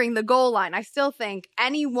 vulturing the goal line. I still think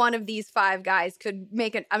any one of these five guys could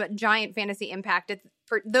make a giant fantasy impact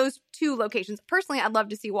for those two locations. Personally, I'd love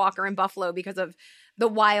to see Walker in Buffalo because of the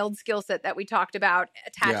wild skill set that we talked about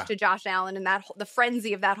attached to Josh Allen, and the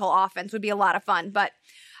frenzy of that whole offense would be a lot of fun. But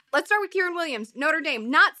let's start with Kyren Williams, Notre Dame,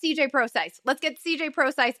 not CJ Prosise. Let's get CJ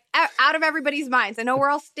Prosise out of everybody's minds. I know we're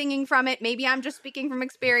all stinging from it. Maybe I'm just speaking from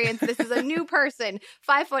experience. This is a new person,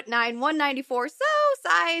 5'9", 194. So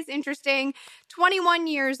size, interesting. 21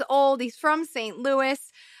 years old. He's from St. Louis.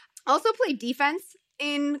 Also played defense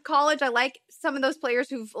in college. I like some of those players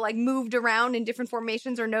who've moved around in different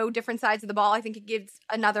formations or know different sides of the ball. I think it gives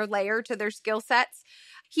another layer to their skill sets.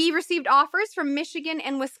 He received offers from Michigan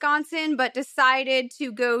and Wisconsin, but decided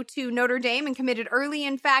to go to Notre Dame and committed early.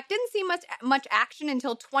 In fact, didn't see much action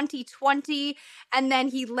until 2020. And then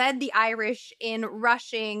he led the Irish in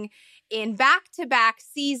rushing in back-to-back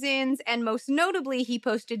seasons, and most notably, he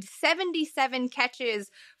posted 77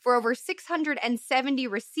 catches for over 670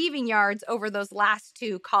 receiving yards over those last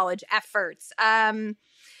 2 college efforts.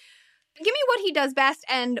 Give me what he does best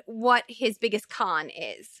and what his biggest con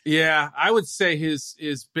is. Yeah, I would say his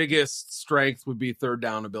biggest strength would be third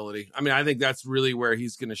down ability. I mean, I think that's really where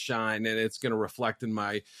he's going to shine, and it's going to reflect in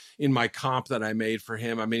my comp that I made for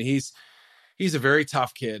him. I mean, he's a very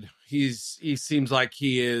tough kid. He seems like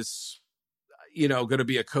he is, going to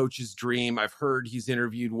be a coach's dream. I've heard he's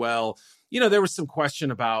interviewed well. There was some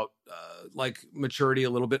question about maturity a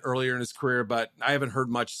little bit earlier in his career, but I haven't heard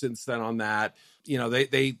much since then on that.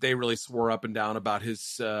 They really swore up and down about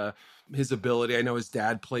his ability. I know his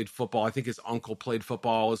dad played football. I think his uncle played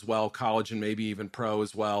football as well, college and maybe even pro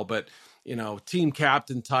as well. But, team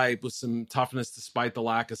captain type with some toughness despite the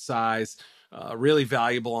lack of size, really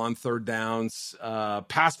valuable on third downs,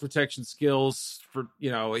 pass protection skills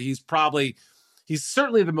he's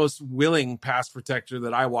certainly the most willing pass protector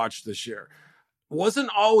that I watched this year. Wasn't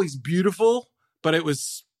always beautiful, but it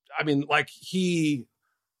was, he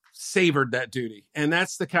savored that duty. And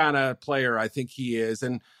that's the kind of player I think he is.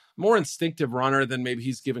 And more instinctive runner than maybe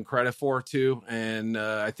he's given credit for too. And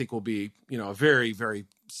I think will be, a very, very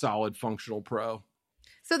solid functional pro.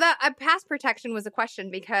 So that pass protection was a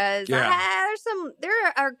question because there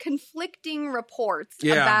are conflicting reports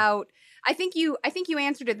about. I think you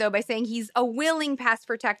answered it though by saying he's a willing pass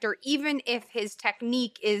protector even if his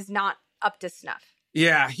technique is not up to snuff.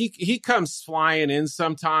 Yeah, he comes flying in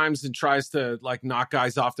sometimes and tries to knock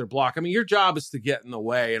guys off their block. I mean, your job is to get in the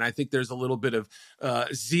way, and I think there's a little bit of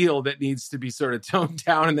zeal that needs to be sort of toned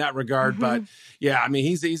down in that regard. Mm-hmm. But yeah, I mean,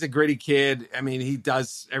 he's a gritty kid. I mean, he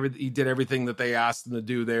did everything that they asked him to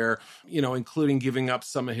do there, including giving up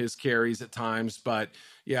some of his carries at times. But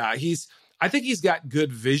yeah, I think he's got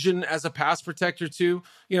good vision as a pass protector too.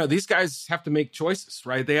 These guys have to make choices,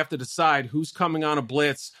 right? They have to decide who's coming on a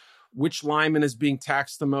blitz, which lineman is being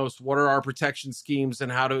taxed the most, what are our protection schemes, and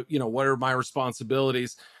how to, what are my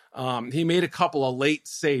responsibilities. He made a couple of late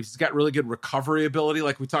saves. He's got really good recovery ability.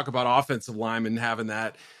 Like we talk about offensive linemen having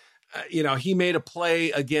that. He made a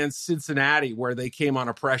play against Cincinnati where they came on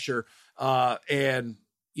a pressure and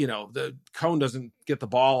the Cone doesn't get the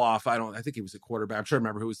ball off. I think he was a quarterback. I'm trying to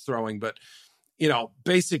remember who was throwing, but,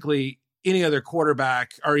 basically any other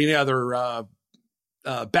quarterback or any other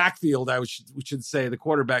backfield, we should say, the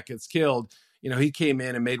quarterback gets killed. He came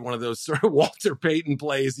in and made one of those sort of Walter Payton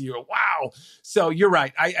plays. You go, wow. So you're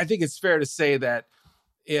right. I think it's fair to say that,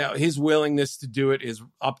 his willingness to do it is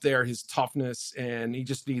up there, his toughness, and he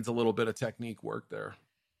just needs a little bit of technique work there.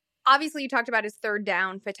 Obviously, you talked about his third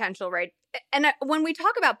down potential, right? And when we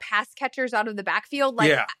talk about pass catchers out of the backfield,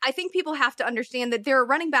 I think people have to understand that there are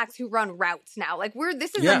running backs who run routes now.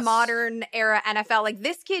 This is a modern era NFL.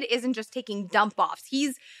 This kid isn't just taking dump offs.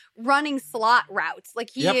 He's running slot routes.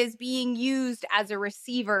 He is being used as a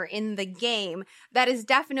receiver in the game. That is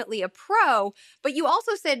definitely a pro. But you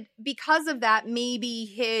also said because of that, maybe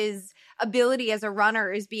his ability as a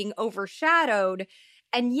runner is being overshadowed.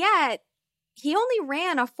 And yet, he only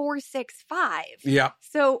ran a 4.65. Yeah.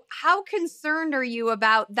 So how concerned are you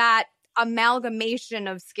about that amalgamation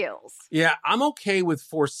of skills? Yeah, I'm okay with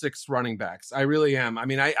 4.6 running backs. I really am. I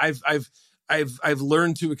mean, I've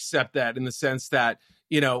learned to accept that in the sense that,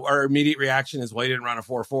 our immediate reaction is, well, he didn't run a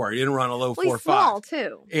 4.4. He didn't run a low 4.5. He's small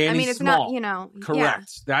too. And it's small. not,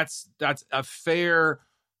 Correct. Yeah. That's a fair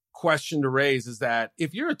question to raise, is that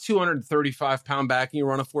if you're a 235-pound back and you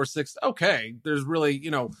run a 4.6, okay, there's really,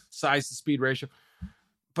 size to speed ratio.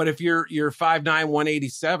 But if you're 5'9",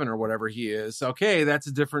 187 or whatever he is, okay, that's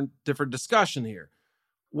a different discussion here.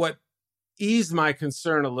 What eased my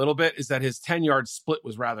concern a little bit is that his 10-yard split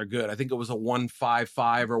was rather good. I think it was a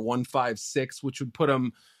 1.55 or 1.56, which would put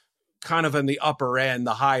him kind of in the upper end,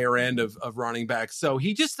 the higher end of running backs. So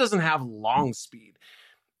he just doesn't have long speed.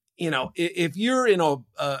 If you're in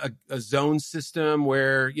a zone system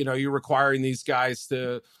where, you're requiring these guys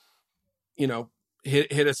to,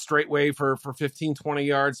 hit a straightaway for 15, 20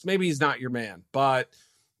 yards, maybe he's not your man. But,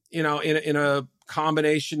 in a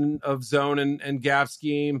combination of zone and gap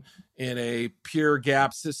scheme, in a pure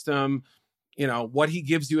gap system, what he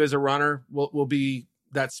gives you as a runner will be,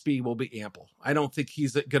 that speed will be ample. I don't think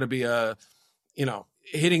he's going to be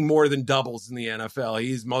hitting more than doubles in the NFL.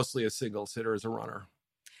 He's mostly a singles hitter as a runner.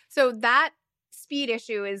 So that speed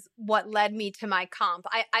issue is what led me to my comp.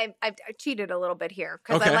 I cheated a little bit here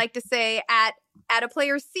because I like to say at a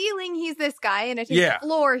player's ceiling, he's this guy, and at his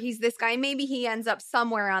floor, he's this guy. Maybe he ends up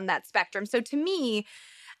somewhere on that spectrum. So to me,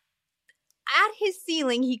 at his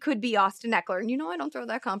ceiling, he could be Austin Eckler. And I don't throw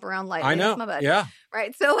that comp around lightly. I know. That's my bad. Yeah.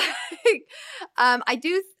 Right. So like, I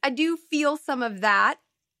do feel some of that,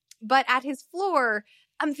 but at his floor,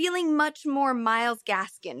 I'm feeling much more Myles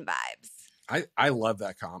Gaskin vibes. I love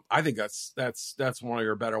that comp. I think that's one of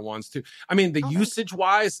your better ones too. I mean, the usage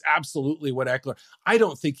wise, absolutely what Eckler. I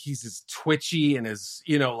don't think he's as twitchy and as,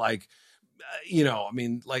 like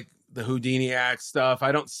the Houdiniac stuff.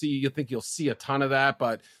 I think you'll see a ton of that,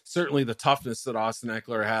 but certainly the toughness that Austin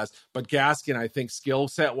Eckler has. But Gaskin, I think skill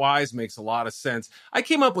set wise makes a lot of sense. I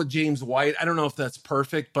came up with James White. I don't know if that's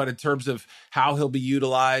perfect, but in terms of how he'll be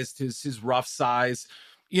utilized, his rough size,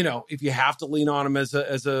 if you have to lean on him as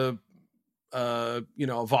a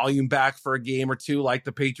volume back for a game or two, like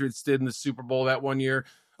the Patriots did in the Super Bowl that one year,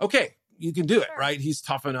 okay, you can do it, right? He's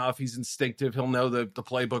tough enough. He's instinctive. He'll know the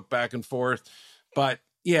playbook back and forth. But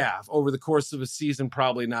yeah, over the course of a season,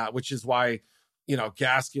 probably not, which is why,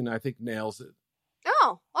 Gaskin, I think, nails it.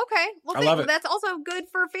 Oh, okay. Well, I love it. That's also good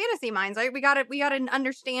for fantasy minds, right? We got to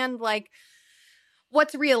understand, like,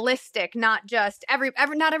 what's realistic, not just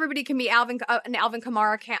not everybody can be an Alvin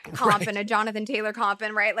Kamara comp right. And a Jonathan Taylor comp,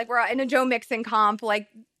 and right, like we're in a Joe Mixon comp. Like,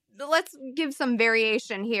 let's give some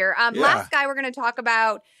variation here. Last guy we're going to talk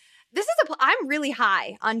about. I'm really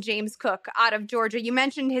high on James Cook out of Georgia. You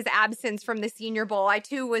mentioned his absence from the Senior Bowl. I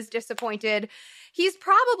too was disappointed. He's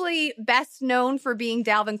probably best known for being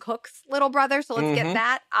Dalvin Cook's little brother. So let's get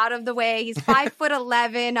that out of the way. He's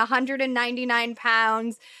 5'11", 199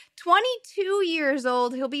 pounds, 22 years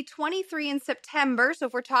old. He'll be 23 in September. So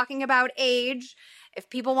if we're talking about age, if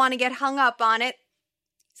people want to get hung up on it,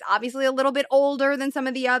 he's obviously a little bit older than some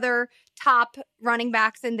of the other top running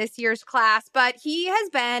backs in this year's class, but he has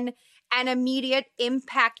been an immediate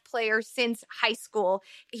impact player since high school.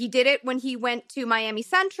 He did it when he went to Miami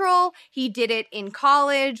Central. He did it in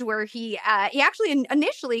college, where he actually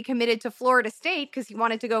initially committed to Florida State because he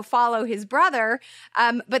wanted to go follow his brother.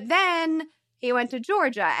 But then he went to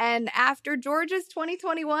Georgia. And after Georgia's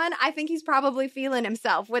 2021, I think he's probably feeling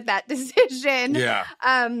himself with that decision. Yeah.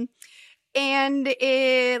 And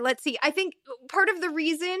let's see, I think part of the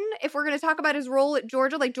reason, if we're going to talk about his role at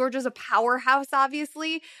Georgia, like Georgia's a powerhouse,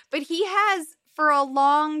 obviously, but he has for a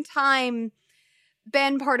long time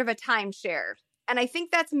been part of a timeshare. And I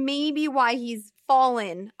think that's maybe why he's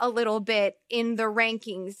fallen a little bit in the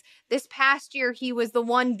rankings. This past year, he was the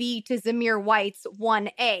 1B to Zamir White's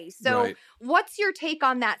 1A. So What's your take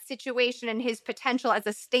on that situation and his potential as a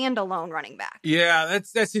standalone running back? Yeah,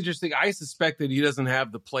 that's interesting. I suspect that he doesn't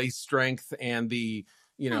have the play strength and the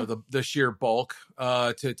the sheer bulk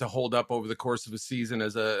to hold up over the course of a season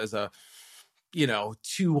as a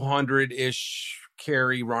 200-ish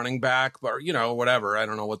carry running back, but whatever. I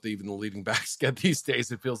don't know what even the leading backs get these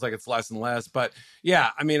days. It feels like it's less and less. But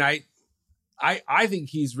yeah, I mean, I think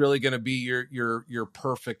he's really going to be your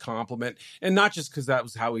perfect complement, and not just because that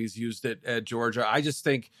was how he's used it at Georgia. I just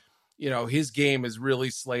think his game is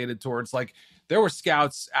really slated towards, like, there were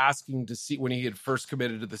scouts asking to see when he had first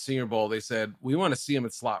committed to the Senior Bowl. They said, we want to see him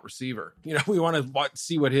at slot receiver. We want to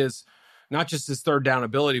see what his, not just his third down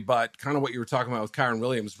ability, but kind of what you were talking about with Kyren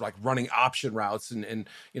Williams, like running option routes and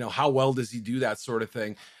how well does he do that sort of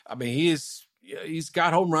thing. I mean, he's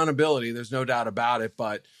got home run ability. There's no doubt about it.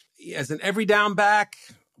 But as an every down back,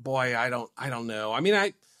 boy, I don't know. I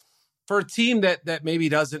mean, for a team that maybe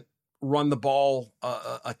doesn't run the ball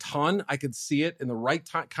a ton, I could see it in the right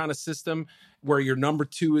kind of system where your number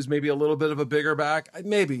two is maybe a little bit of a bigger back.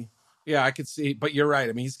 Maybe. Yeah, I could see, but you're right.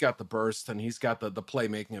 I mean, he's got the burst and he's got the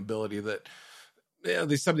playmaking ability that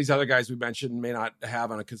some of these other guys we mentioned may not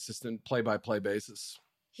have on a consistent play-by-play basis.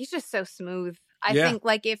 He's just so smooth. I think,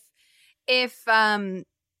 like, if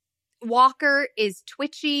Walker is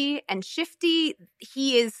twitchy and shifty,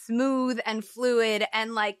 he is smooth and fluid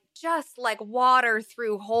and just like water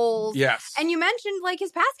through holes. Yes. And you mentioned like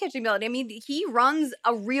his pass catching ability. I mean, he runs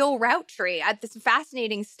a real route tree. This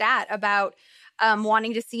fascinating stat about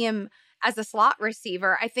wanting to see him as a slot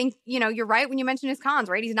receiver. I think, you're right when you mention his cons,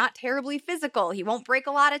 right? He's not terribly physical. He won't break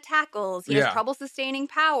a lot of tackles. He has trouble sustaining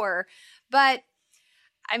power. But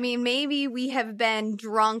I mean, maybe we have been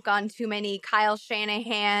drunk on too many Kyle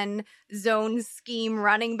Shanahan zone scheme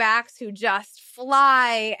running backs who just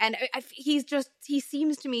fly. And he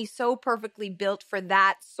seems to me so perfectly built for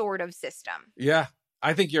that sort of system. Yeah,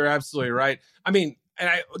 I think you're absolutely right. I mean,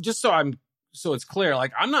 and so it's clear,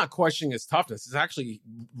 like, I'm not questioning his toughness. It's actually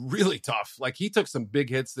really tough. Like, he took some big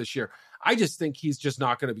hits this year. I just think he's just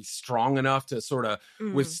not going to be strong enough to sort of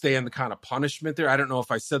withstand the kind of punishment there. I don't know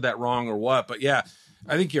if I said that wrong or what, but yeah,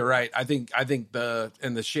 I think you're right. I think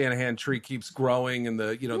the Shanahan tree keeps growing, and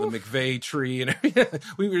the McVay tree, and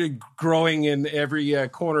we were growing in every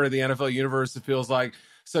corner of the NFL universe. It feels like.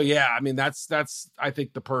 So yeah, I mean that's I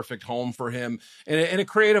think the perfect home for him, and a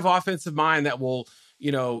creative offensive mind that will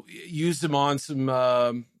use him on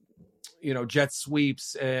some jet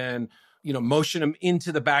sweeps and motion him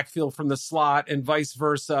into the backfield from the slot and vice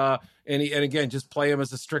versa, and again just play him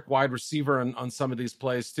as a strict wide receiver on some of these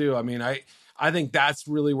plays too. I mean I think that's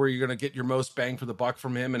really where you're going to get your most bang for the buck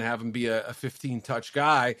from him, and have him be a 15-touch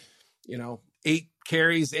guy. 8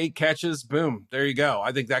 carries, 8 catches, boom, there you go.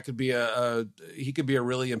 I think that could be he could be a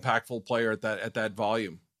really impactful player at that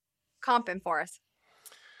volume. Comp him for us.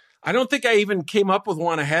 I don't think I even came up with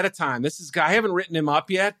one ahead of time. I haven't written him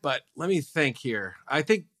up yet, but let me think here. I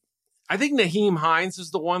think Nyheim Hines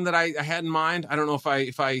is the one that I had in mind. I don't know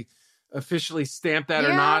if I officially stamped that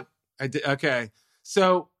or not. I did. Okay.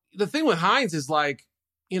 So the thing with Hines is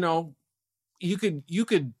you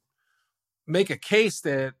could make a case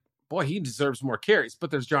that, boy, he deserves more carries,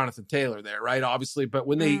 but there's Jonathan Taylor there, right? Obviously. But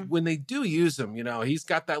when they do use him, he's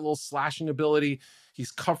got that little slashing ability.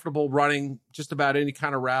 He's comfortable running just about any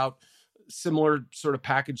kind of route, similar sort of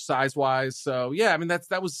package size wise. So yeah, I mean,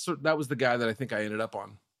 that was the guy that I think I ended up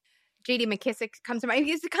on. J.D. McKissic comes to mind.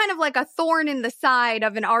 He's kind of like a thorn in the side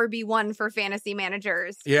of an RB1 for fantasy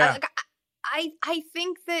managers. Yeah. I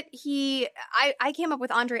think that I came up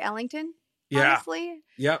with Andre Ellington, yeah. honestly.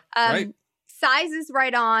 Yep, right. Size is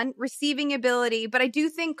right on, receiving ability, but I do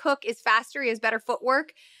think Cook is faster, he has better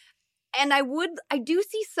footwork. And I do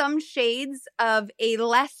see some shades of a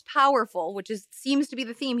less powerful, which seems to be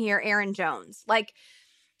the theme here, Aaron Jones. Like,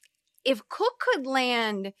 if Cook could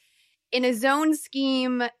land in a zone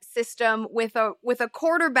scheme system with a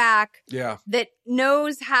quarterback that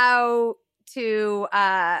knows how to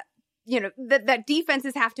that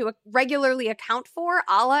defenses have to regularly account for,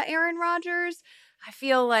 a la Aaron Rodgers, I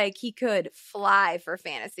feel like he could fly for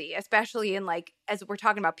fantasy, especially in as we're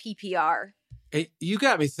talking about PPR. Hey, you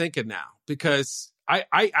got me thinking now, because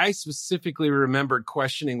I specifically remembered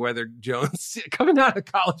questioning whether Jones coming out of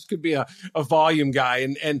college could be a volume guy.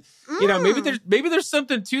 And maybe there's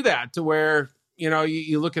something to that, to where,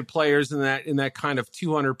 you look at players in that kind of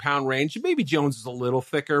 200-pound range. Maybe Jones is a little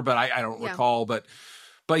thicker, but I don't recall. But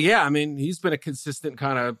yeah, I mean, he's been a consistent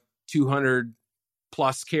kind of 200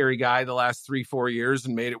 plus carry guy the last 3-4 years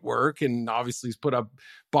and made it work. And obviously he's put up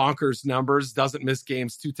bonkers numbers, doesn't miss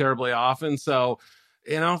games too terribly often. So,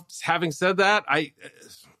 having said that,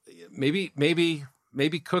 maybe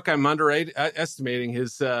Cook, I'm underestimating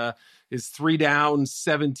his 3-down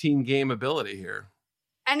 17 game ability here.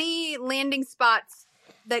 Any landing spots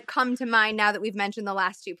that come to mind now that we've mentioned the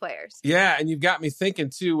last 2 players? Yeah. And you've got me thinking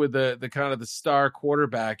too, with the kind of the star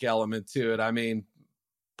quarterback element to it. I mean,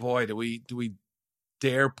 boy, do we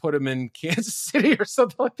dare put him in Kansas City or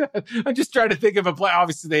something like that? I'm just trying to think of a play.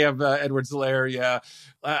 Obviously they have Edwards-Helaire. Yeah.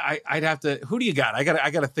 I'd have to, who do you got? I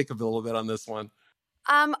got to think of a little bit on this one.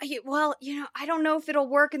 Well, I don't know if it'll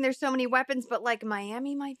work, and there's so many weapons, but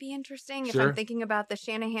Miami might be interesting if I'm thinking about the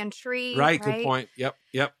Shanahan tree. Right. Good point. Yep.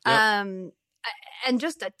 And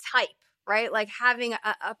just a type, right? Like having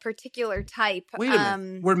a particular type. Wait a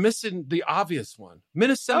minute. We're missing the obvious one.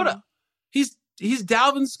 Minnesota. He's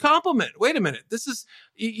Dalvin's complement. Wait a minute. This is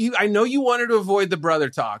you. I know you wanted to avoid the brother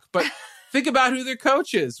talk, but think about who their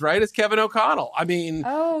coach is, right? It's Kevin O'Connell. I mean,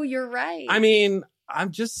 oh, you're right. I mean,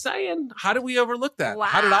 I'm just saying, how did we overlook that? Wow.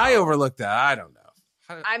 How did I overlook that? I don't know.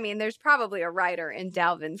 I mean, there's probably a writer in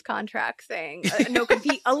Dalvin's contract saying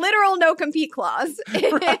a literal no compete clause in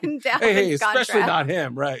Dalvin's hey, contract. Especially not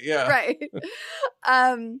him, right? Yeah, right.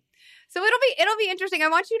 So it'll be interesting. I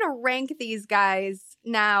want you to rank these guys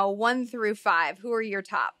now 1 through 5. Who are your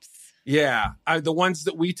tops? Yeah, the ones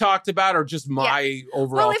that we talked about are just my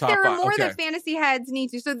overall top 5. Well, if there are more that fantasy heads need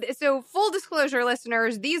to. So full disclosure,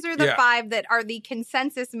 listeners, these are the 5 that are the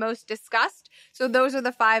consensus most discussed. So those are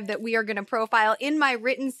the 5 that we are going to profile in my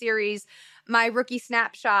written series, my rookie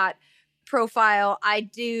snapshot profile. I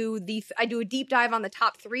do a deep dive on the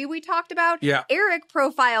top 3 we talked about. Yeah. Eric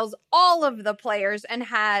profiles all of the players and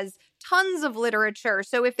has tons of literature.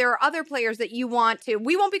 So if there are other players that you want to,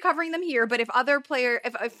 we won't be covering them here, but if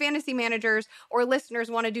if fantasy managers or listeners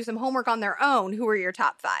want to do some homework on their own, who are your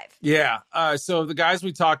top 5? Yeah. So the guys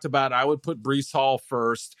we talked about, I would put Breece Hall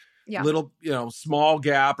first. Yeah. Little, small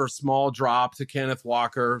gap or small drop to Kenneth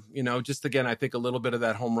Walker. Just again, I think a little bit of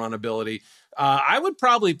that home run ability. I would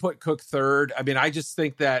probably put Cook third. I mean, I just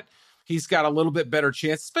think that he's got a little bit better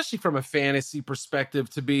chance, especially from a fantasy perspective,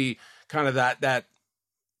 to be kind of that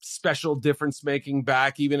special difference-making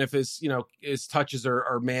back, even if his touches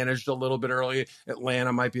are managed a little bit early.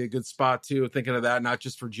 Atlanta might be a good spot too, thinking of that, not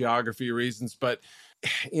just for geography reasons, but,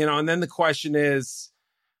 and then the question is,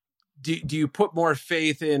 do you put more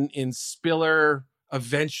faith in Spiller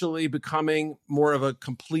eventually becoming more of a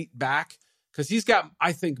complete back? Because he's got,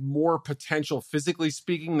 I think, more potential physically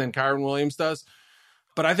speaking than Kyren Williams does.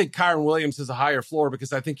 But I think Kyren Williams has a higher floor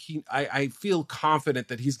because I think I feel confident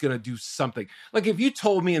that he's going to do something. Like if you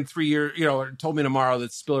told me in 3 years, or told me tomorrow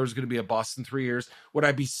that Spiller is going to be a bust in 3 years, would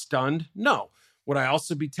I be stunned? No. Would I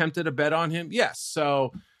also be tempted to bet on him? Yes.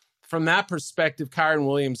 So from that perspective, Kyren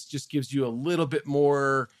Williams just gives you a little bit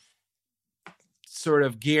more sort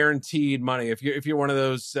of guaranteed money. If you're one of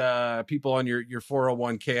those people on your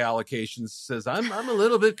 401k allocations says, I'm a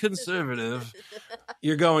little bit conservative,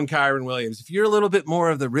 you're going Kyren Williams. If you're a little bit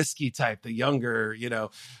more of the risky type, the younger,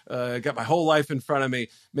 got my whole life in front of me,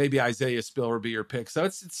 maybe Isaiah Spiller would be your pick. So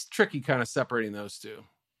it's tricky kind of separating those two.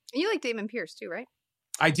 You like Dameon Pierce too, right?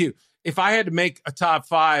 I do. If I had to make a top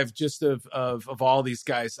 5 just of all these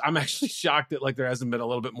guys, I'm actually shocked that there hasn't been a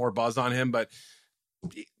little bit more buzz on him, but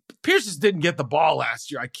Pierce just didn't get the ball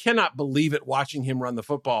last year. I cannot believe it watching him run the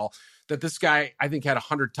football that this guy, I think, had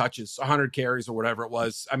 100 touches, 100 carries or whatever it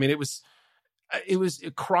was. I mean, it was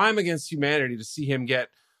a crime against humanity to see him get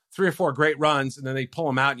 3 or 4 great runs and then they pull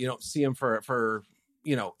him out and you don't see him for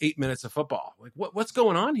 8 minutes of football. Like what's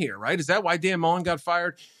going on here, right? Is that why Dan Mullen got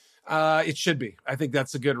fired? It should be. I think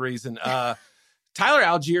that's a good reason. Tyler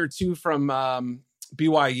Algier too from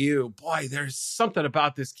BYU. Boy, there's something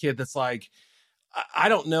about this kid that's like, I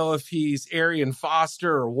don't know if he's Arian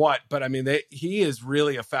Foster or what, but I mean, he is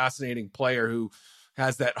really a fascinating player who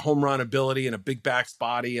has that home run ability and a big back's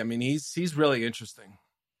body. I mean, he's really interesting.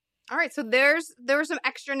 All right. So there were some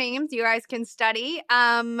extra names you guys can study.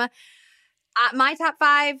 My top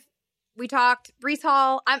 5, we talked Breece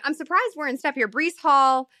Hall. I'm surprised we're in step here. Breece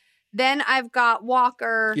Hall. Then I've got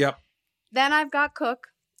Walker. Yep. Then I've got Cook.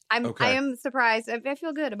 I am surprised. I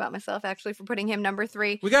feel good about myself, actually, for putting him number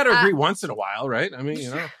 3. We got to agree once in a while, right? I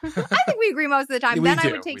mean, I think we agree most of the time. Then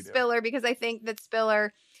I would take Spiller because I think that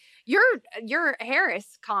Spiller, your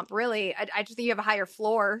Harris comp, really, I just think you have a higher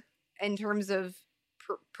floor in terms of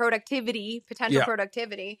productivity, potential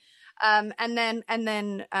productivity. And then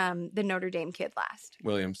the Notre Dame kid last.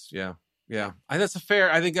 Williams, yeah. Yeah, that's a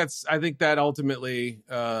fair. I think that ultimately,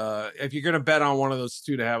 if you're going to bet on one of those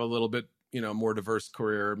two to have a little bit, more diverse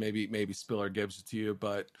career, maybe Spiller gives it to you.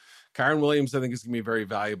 But Kyren Williams, I think, is going to be very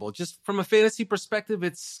valuable. Just from a fantasy perspective,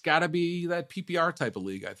 it's got to be that PPR type of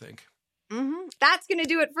league, I think. Mm-hmm. That's going to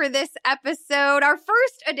do it for this episode. Our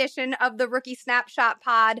first edition of the Rookie Snapshot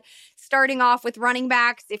Pod, starting off with running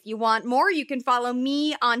backs. If you want more, you can follow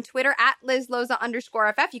me on Twitter at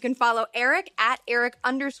LizLoza_FF. You can follow Eric at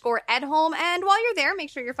Eric_Edholm. And while you're there, make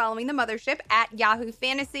sure you're following the mothership at Yahoo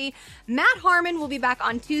Fantasy. Matt Harmon will be back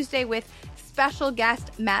on Tuesday with special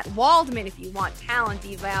guest Matt Waldman. If you want talent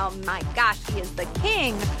eval, my gosh, he is the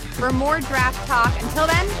king. For more draft talk. Until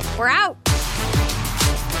then, we're out.